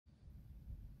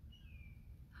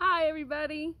Hi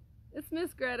everybody, it's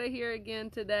Miss Greta here again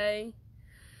today.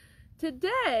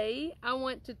 Today I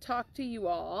want to talk to you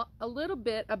all a little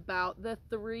bit about the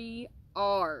 3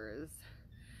 R's.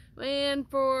 And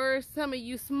for some of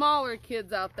you smaller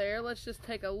kids out there, let's just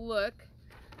take a look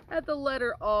at the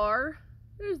letter R.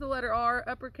 There's the letter R,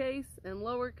 uppercase and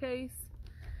lowercase.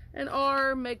 And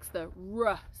R makes the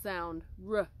R sound,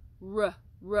 R, R,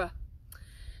 R.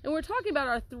 And we're talking about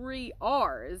our 3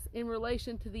 R's in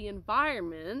relation to the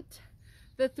environment.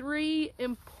 The 3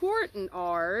 important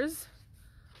R's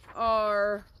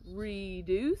are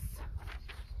reduce,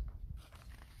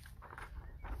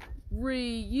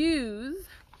 reuse,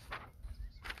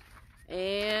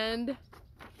 and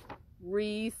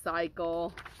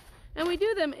recycle. And we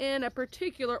do them in a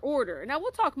particular order. Now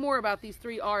we'll talk more about these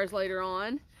 3 R's later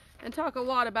on and talk a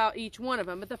lot about each one of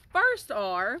them. But the first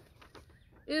R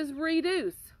is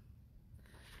reduce.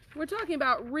 We're talking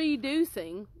about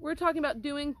reducing. We're talking about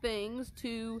doing things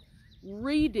to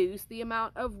reduce the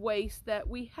amount of waste that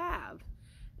we have.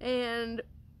 And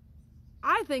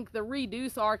I think the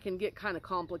reduce R can get kind of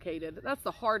complicated. That's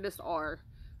the hardest R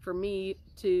for me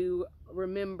to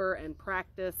remember and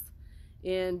practice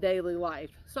in daily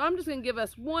life. So I'm just going to give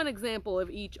us one example of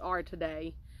each R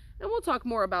today, and we'll talk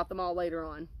more about them all later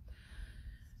on.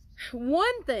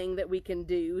 One thing that we can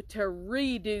do to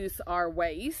reduce our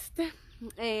waste,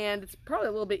 and it's probably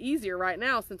a little bit easier right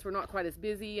now since we're not quite as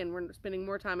busy and we're spending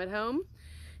more time at home,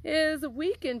 is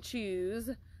we can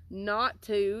choose not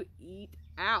to eat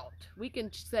out. We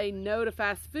can say no to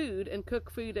fast food and cook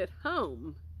food at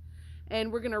home.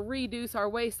 And we're going to reduce our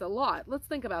waste a lot. Let's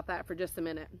think about that for just a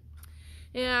minute.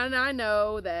 And I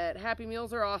know that Happy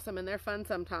Meals are awesome and they're fun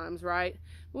sometimes, right?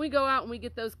 When we go out and we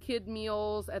get those kid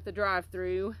meals at the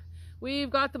drive-thru, we've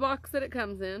got the box that it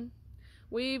comes in.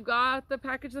 We've got the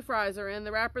package the fries are in,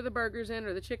 the wrapper the burger's in,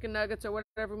 or the chicken nuggets or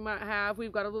whatever we might have.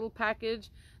 We've got a little package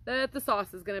that the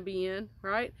sauce is going to be in,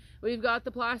 right? We've got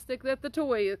the plastic that the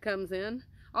toy comes in.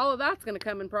 All of that's going to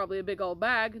come in probably a big old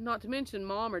bag, not to mention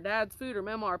mom or dad's food or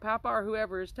mama or papa or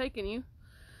whoever is taking you.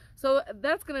 So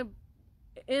that's going to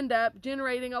end up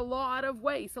generating a lot of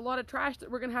waste, a lot of trash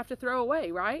that we're going to have to throw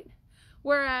away, right?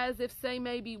 Whereas if, say,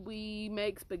 maybe we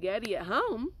make spaghetti at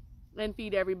home and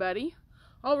feed everybody,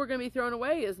 all we're going to be throwing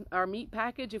away is our meat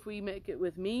package if we make it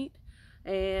with meat,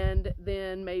 and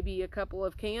then maybe a couple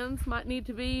of cans might need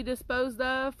to be disposed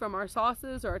of from our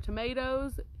sauces or our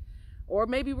tomatoes, or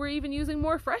maybe we're even using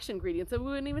more fresh ingredients so we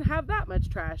wouldn't even have that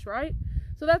much trash, right?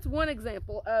 So that's one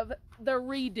example of the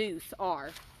reduce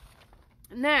R.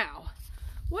 Now,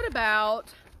 what about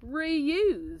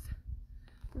reuse?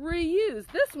 Reuse.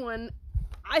 This one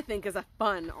I think is a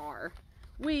fun R.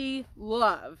 We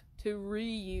love to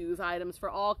reuse items for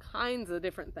all kinds of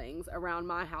different things around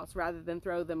my house rather than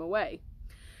throw them away.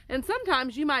 And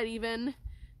sometimes you might even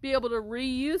be able to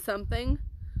reuse something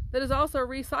that is also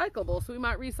recyclable. So we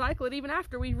might recycle it even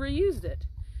after we've reused it.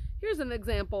 Here's an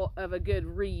example of a good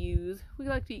reuse. We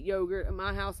like to eat yogurt at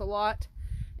my house a lot.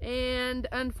 And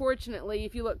unfortunately,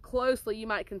 if you look closely, you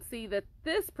might can see that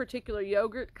this particular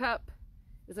yogurt cup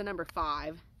is a number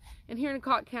 5. And here in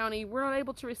Cocke County, we're not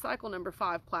able to recycle number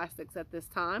 5 plastics at this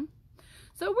time.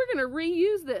 So we're going to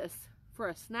reuse this for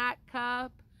a snack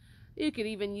cup. You could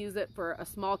even use it for a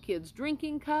small kid's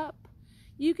drinking cup.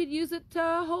 You could use it to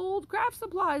hold craft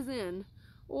supplies in,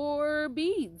 or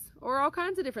beads, or all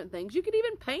kinds of different things. You could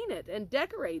even paint it and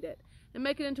decorate it and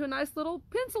make it into a nice little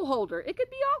pencil holder. It could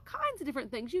be all kinds of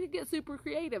different things. You could get super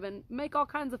creative and make all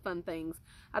kinds of fun things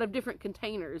out of different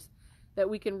containers that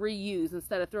we can reuse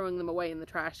instead of throwing them away in the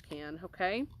trash can,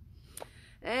 okay?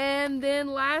 And then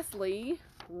lastly,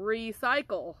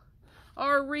 recycle.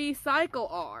 Our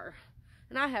recycle R.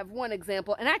 And I have one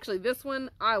example, and actually this one,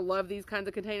 I love these kinds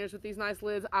of containers with these nice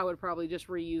lids. I would probably just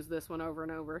reuse this one over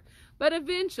and over. But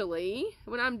eventually,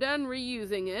 when I'm done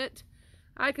reusing it,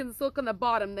 I can look on the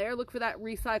bottom there, look for that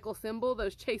recycle symbol,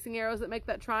 those chasing arrows that make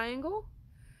that triangle,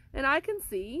 and I can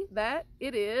see that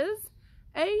it is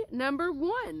a number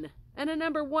 1. And a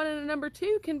number 1 and a number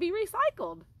 2 can be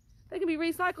recycled. They can be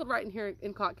recycled right in here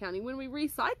in Cocke County. When we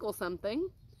recycle something,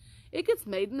 it gets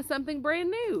made into something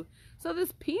brand new. So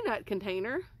this peanut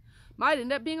container might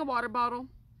end up being a water bottle.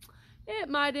 It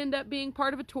might end up being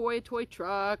part of a toy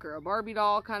truck, or a Barbie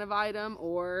doll kind of item,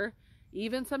 or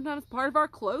even sometimes part of our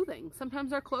clothing.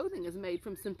 Sometimes our clothing is made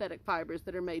from synthetic fibers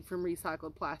that are made from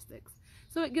recycled plastics.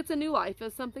 So it gets a new life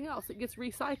as something else. It gets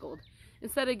recycled.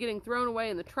 Instead of getting thrown away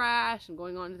in the trash and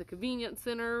going on to the convenience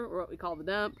center, or what we call the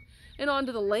dump, and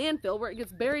onto the landfill where it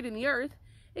gets buried in the earth,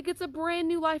 it gets a brand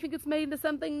new life. It gets made into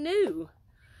something new.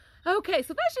 Okay,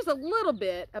 so that's just a little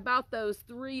bit about those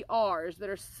 3 R's that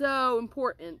are so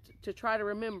important to try to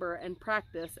remember and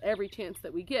practice every chance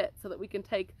that we get so that we can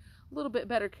take a little bit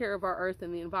better care of our earth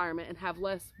and the environment and have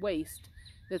less waste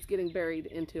that's getting buried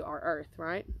into our earth,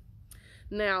 right?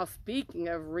 Now, speaking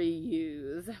of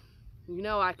reuse, you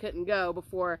know I couldn't go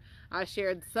before I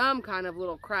shared some kind of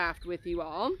little craft with you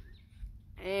all.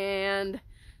 And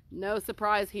no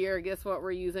surprise here, guess what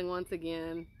we're using once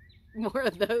again? More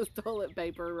of those toilet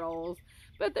paper rolls.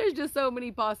 But there's just so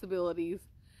many possibilities.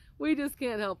 We just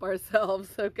can't help ourselves,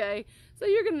 okay? So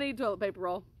you're gonna need toilet paper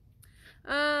roll.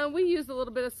 We used a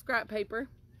little bit of scrap paper.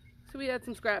 So we had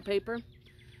some scrap paper.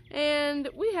 And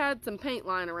we had some paint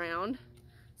lying around.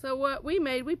 So what we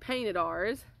made, we painted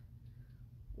ours.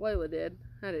 Layla did.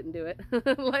 I didn't do it.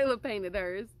 Layla painted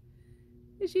hers.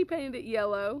 And she painted it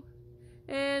yellow.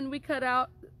 And we cut out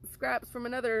scraps from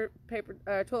another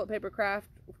toilet paper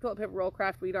roll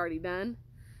craft we'd already done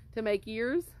to make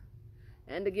ears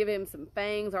and to give him some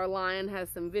fangs. Our lion has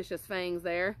some vicious fangs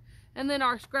there. And then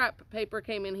our scrap paper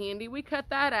came in handy. We cut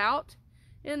that out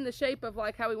in the shape of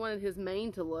like how we wanted his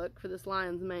mane to look for this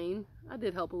lion's mane. I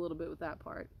did help a little bit with that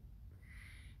part.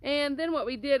 And then what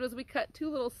we did was we cut 2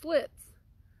 little slits.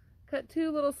 Cut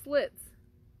 2 little slits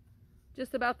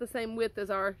just about the same width as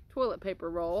our toilet paper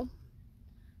roll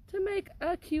to make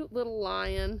a cute little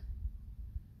lion.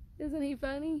 Isn't he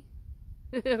funny?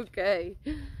 Okay.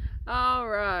 All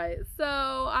right. So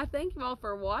I thank you all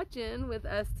for watching with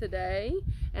us today.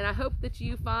 And I hope that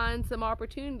you find some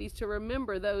opportunities to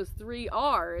remember those 3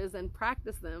 R's and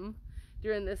practice them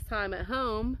during this time at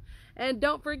home. And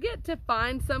don't forget to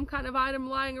find some kind of item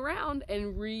lying around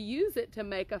and reuse it to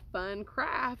make a fun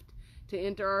craft to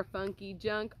enter our Funky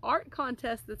Junk art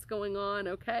contest that's going on,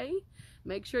 okay?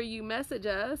 Make sure you message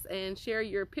us and share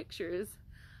your pictures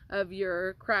of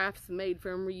your crafts made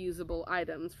from reusable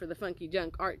items for the Funky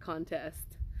Junk art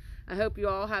contest. I hope you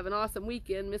all have an awesome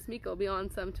weekend. Miss Mika will be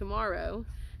on some tomorrow,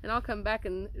 and I'll come back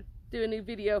and do a new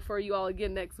video for you all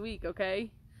again next week,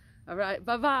 okay? All right,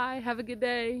 bye-bye. Have a good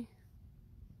day.